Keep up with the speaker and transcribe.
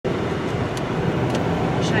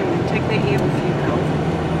they even female.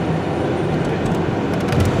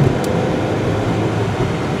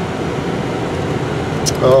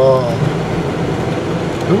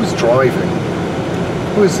 Who's driving?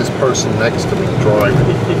 Who is this person next to me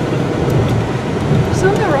driving? It's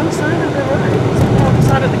on the wrong side of the road. It's on the wrong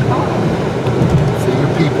side of the car. For you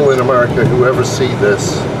people in America who ever see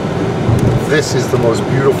this, this is the most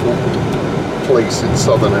beautiful place in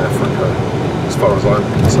southern Africa, as far as I'm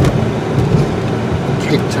concerned.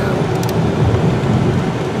 Cape Town.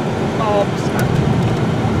 Oh, stop.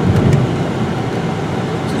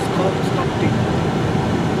 This is called Stockton.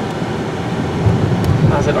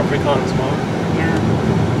 Is it Afrikaans, man? Ja.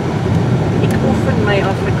 Ik oefen my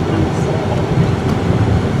Afrikaans.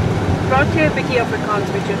 Praat jy 'n bietjie Afrikaans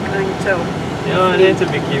met jou klein tou? Ja, net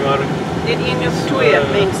 'n bietjie, maar net een of twee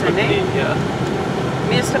mense, né? Ja.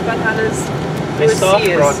 Meeste van hulle is my staff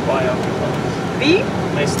praat baie Afrikaans. Wie?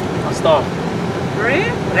 My staff.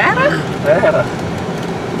 Regtig? Regtig.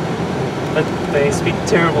 But they speak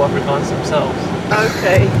terrible Afrikaans themselves.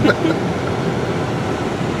 Okay.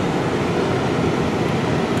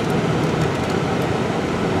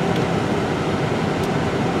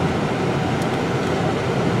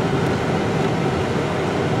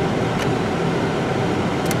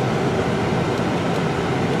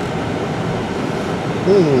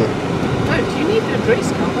 Oh, do you need an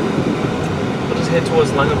address, Calvin? We'll just head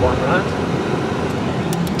towards Langebaan, right?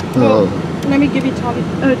 Well, let me give you Thali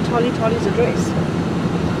Thali's address.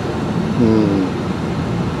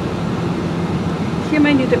 Gee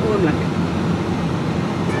my net 'n oomblik.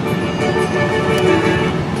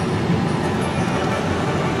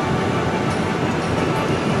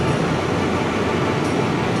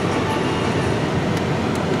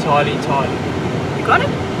 Thali Thali. You got it?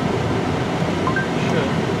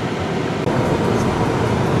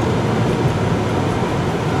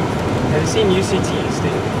 Have you seen UCT,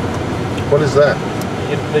 Steve? What is that?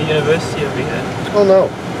 The university over here. Oh no.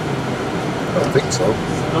 I don't think so.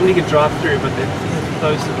 Normally you can drive through, but they're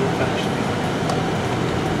closed to old fashioned.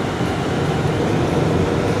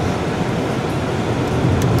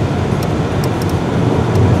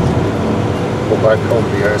 Go back home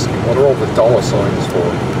and be asking, what are all the dollar signs for?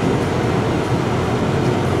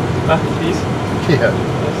 Ah, these? Yeah.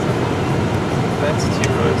 That's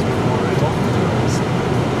 2 roads before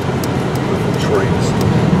Trees.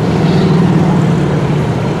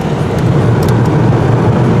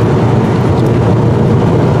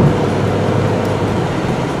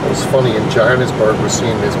 It was funny in Johannesburg, we're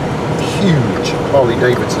seeing this huge Harley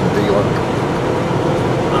Davidson dealer.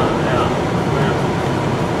 Yeah.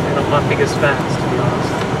 They're not my biggest fans, to be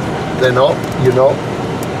honest. They're not? You're not?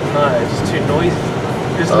 No, it's just too noisy.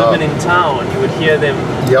 Just living in town, you would hear them.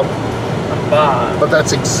 Yep. Bar. But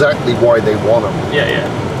that's exactly why they want them. Yeah, yeah.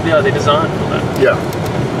 Yeah, they're designed for that. Yeah.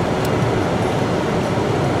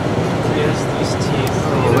 So yes, these teeth.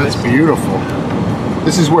 Oh, that's beautiful.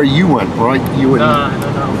 This is where you went, right? You and No, I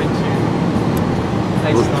went to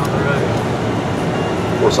places down the road.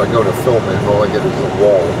 Of course, I go to film it and all I get is a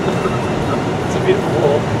wall. It's a beautiful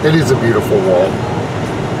wall. It is a beautiful wall.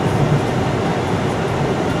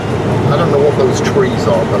 I don't know what those trees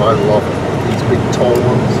are, but I love it. These big tall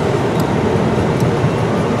ones.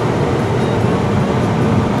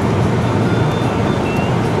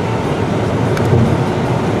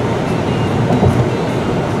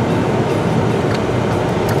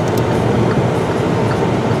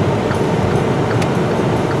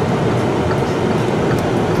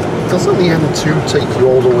 Doesn't the M2 take you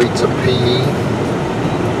all the way to PE?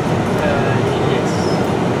 Yes.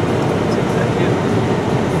 That's exactly it.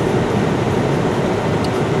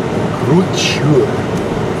 Good sure.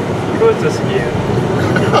 Good to see you.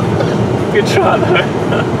 Good try though.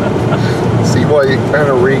 See why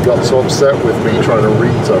Anna Ree got so upset with me trying to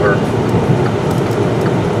read to her.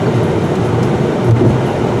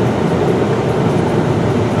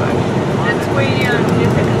 That's where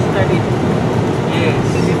Jessica studied. Yes.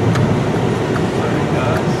 Sorry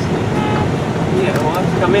guys. Yeah, well, have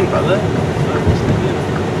to come in, brother.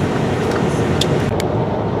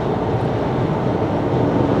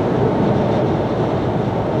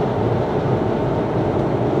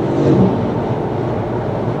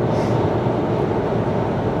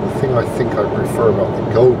 The thing I think I prefer about the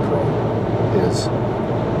GoPro is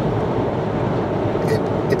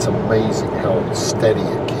it's amazing how steady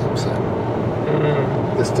it keeps it.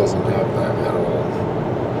 This doesn't have that at all.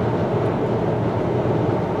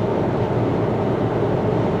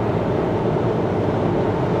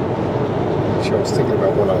 I was thinking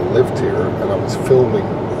about when I lived here and I was filming.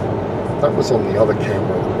 That was on the other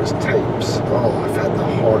camera that was tapes. Oh, I've had the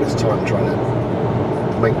hardest time trying to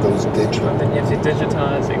make those digital. And then you have to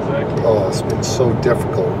digitize, exactly. Oh, it's been so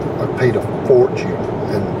difficult. I paid a fortune,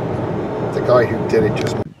 and the guy who did it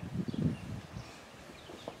just...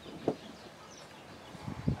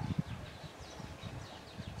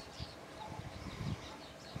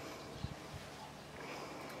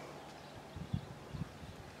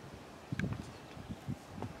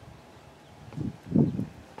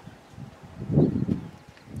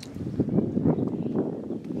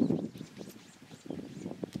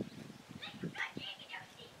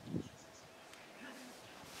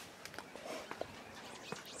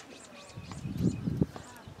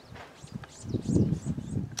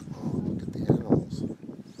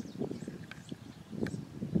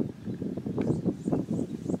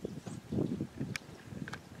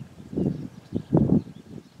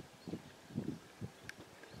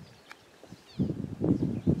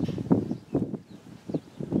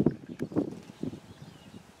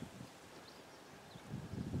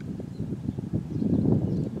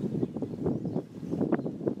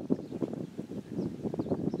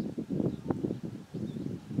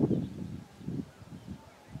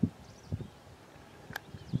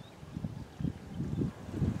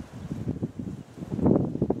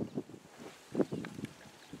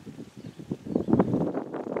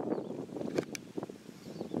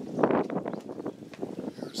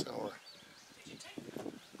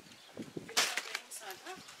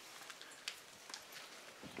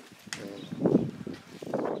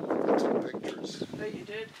 Oh, you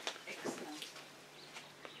did? Excellent.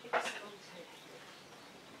 Excellent.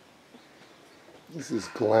 This is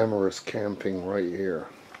glamorous camping right here.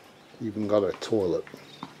 Even got a toilet.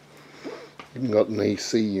 Even got an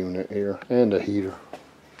AC unit here and a heater.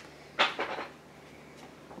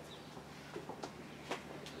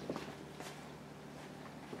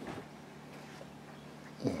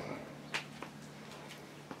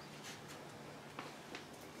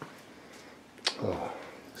 Oh,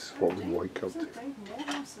 this is what we wake up to. Dave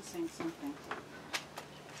Morehouse is saying something.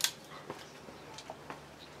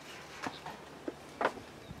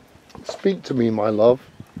 Speak to me, my love.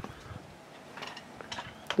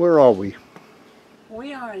 Where are we?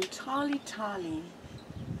 We are in Thali Thali,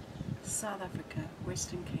 South Africa,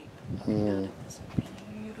 Western Cape. Mm. Out of this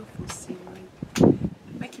beautiful scenery.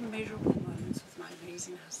 Making measurable moments with my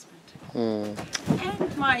amazing husband. Mm.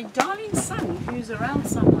 And my darling son, who's around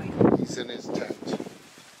somewhere. He's in his tent.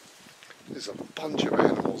 There's a bunch of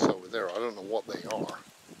animals over there. I don't know what they are.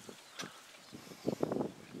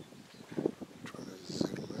 Trying to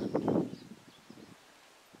zoom in.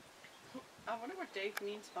 I wonder what Dave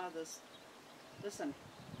means by this. Listen,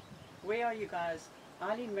 where are you guys?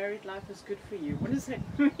 Eileen, married life is good for you. What does that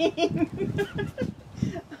mean?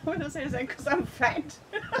 What does that say? Because I'm fat.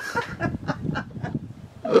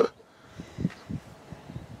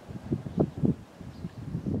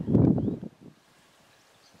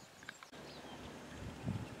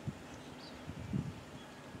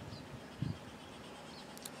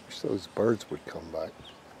 Wish those birds would come back.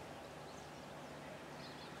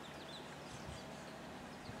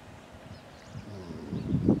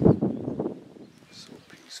 So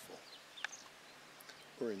peaceful.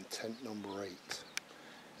 We're in tent number 8.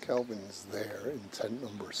 Calvin's there in tent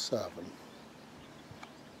number 7.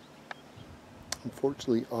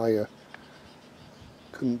 Unfortunately, Aya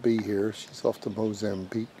couldn't be here. She's off to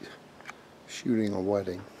Mozambique shooting a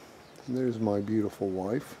wedding. And there's my beautiful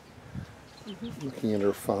wife. Looking at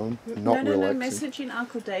her phone, not relaxing. No, messaging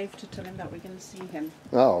Uncle Dave to tell him that we're going to see him.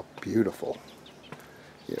 Oh, beautiful.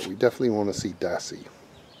 Yeah, we definitely want to see Dassie.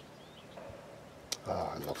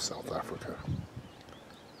 Ah, I love South Africa.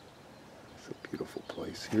 It's a beautiful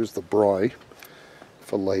place. Here's the braai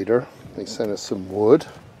for later. They sent us some wood.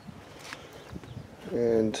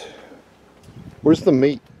 And where's the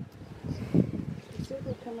meat? He said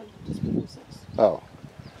we'll come at just before 6. Oh,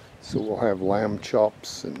 so we'll have lamb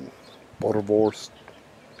chops and boterwurst,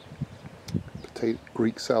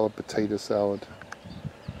 Greek salad, potato salad.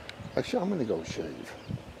 Actually, I'm going to go shave.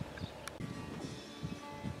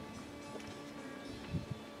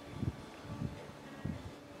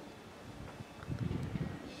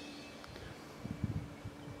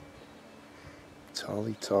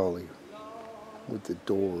 Thali Thali with the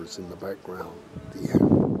doors in the background. The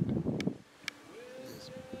end.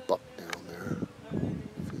 There's buck down there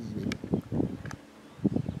feeding.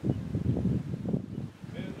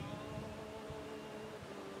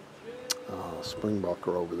 Springbok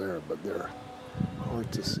are over there, but they're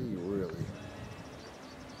hard to see really.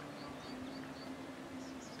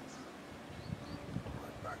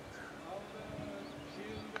 Right back there.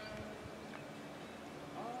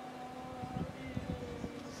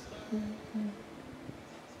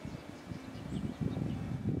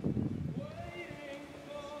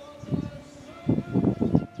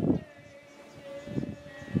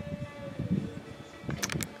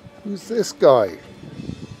 Who's this guy?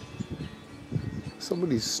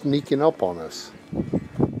 Somebody's sneaking up on us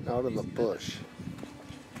out in the bush.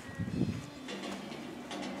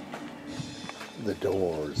 The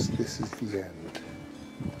doors. This is the end.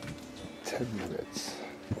 10 minutes.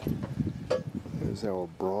 There's our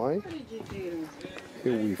braai.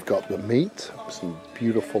 Here we've got the meat. Some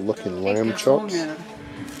beautiful looking lamb chops.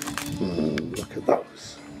 Look at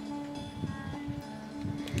those.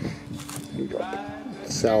 We got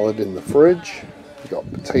salad in the fridge. We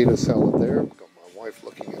got potato salad there. We've got my wife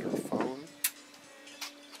looking at her phone.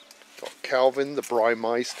 Got Calvin, the braai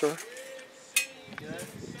meister.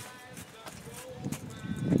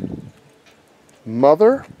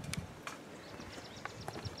 Mother,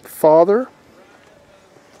 Father,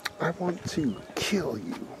 I want to kill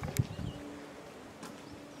you.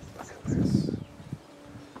 Look at this.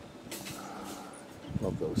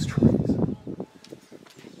 Love those trees.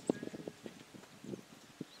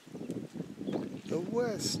 The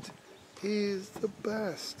West is the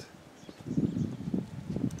best.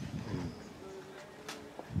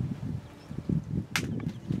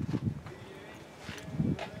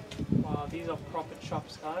 Wow, these are proper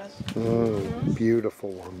chops, guys.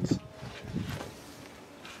 Beautiful ones.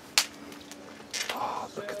 Oh,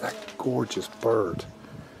 look at that gorgeous bird.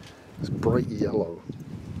 It's bright yellow.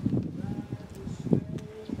 Look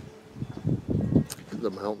at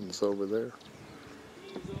the mountains over there.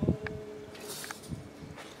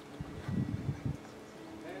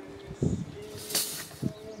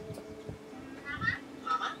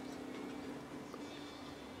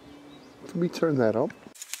 Can we turn that up?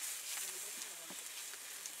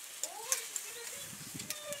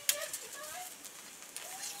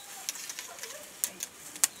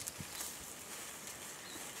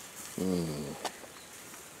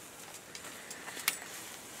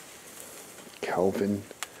 Calvin,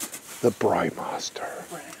 the braai master.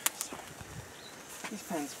 These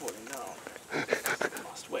pants falling down.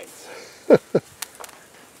 Lost weight.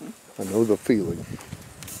 I know the feeling.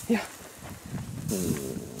 Yeah.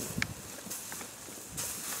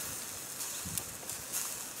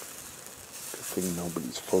 Good thing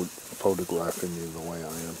nobody's photographing you the way I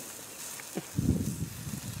am.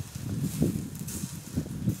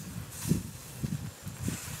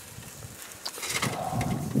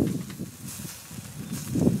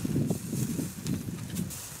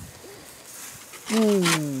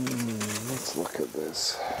 Let's look at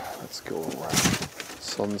this. Let's go around.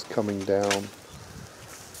 Sun's coming down. Look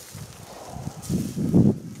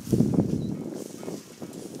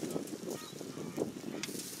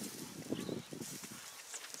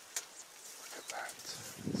at that.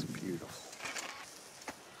 It's beautiful.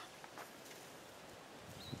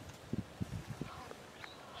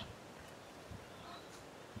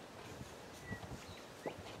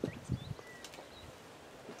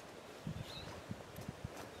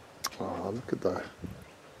 Oh, look at that.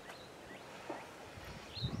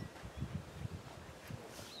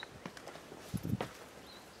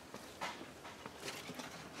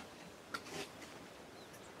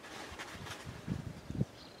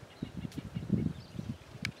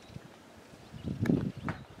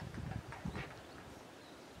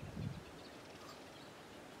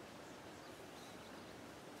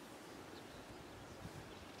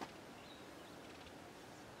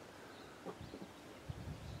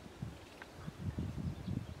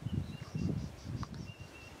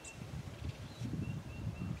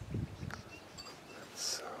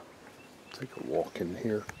 Take a walk in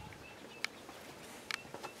here.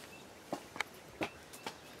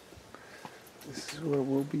 This is where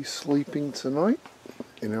we'll be sleeping tonight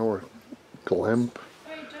in our glamp.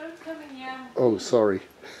 Hey, don't come in here. Oh, sorry.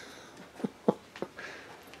 I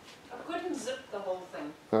couldn't zip the whole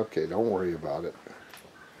thing. Okay, don't worry about it.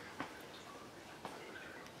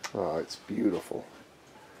 Oh, it's beautiful.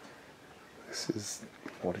 This is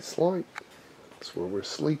what it's like. It's where we're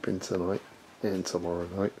sleeping tonight and tomorrow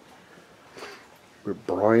night. We're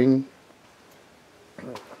braaiing.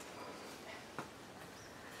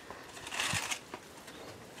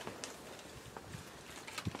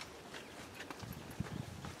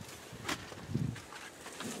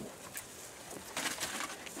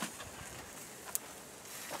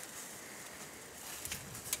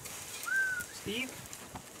 Steve,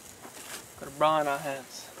 got a braai in our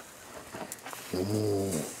hands.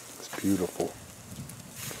 It's beautiful.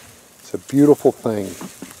 It's a beautiful thing.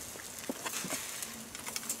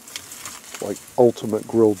 Like ultimate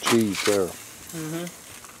grilled cheese there. Look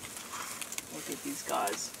at these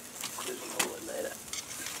guys. Grilling all it later.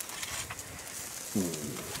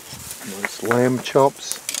 Nice lamb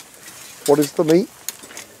chops. What is the meat?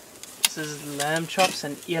 This is lamb chops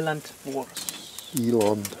and eland wors.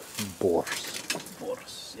 Eland Bors.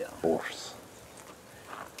 Bors, yeah. Bors.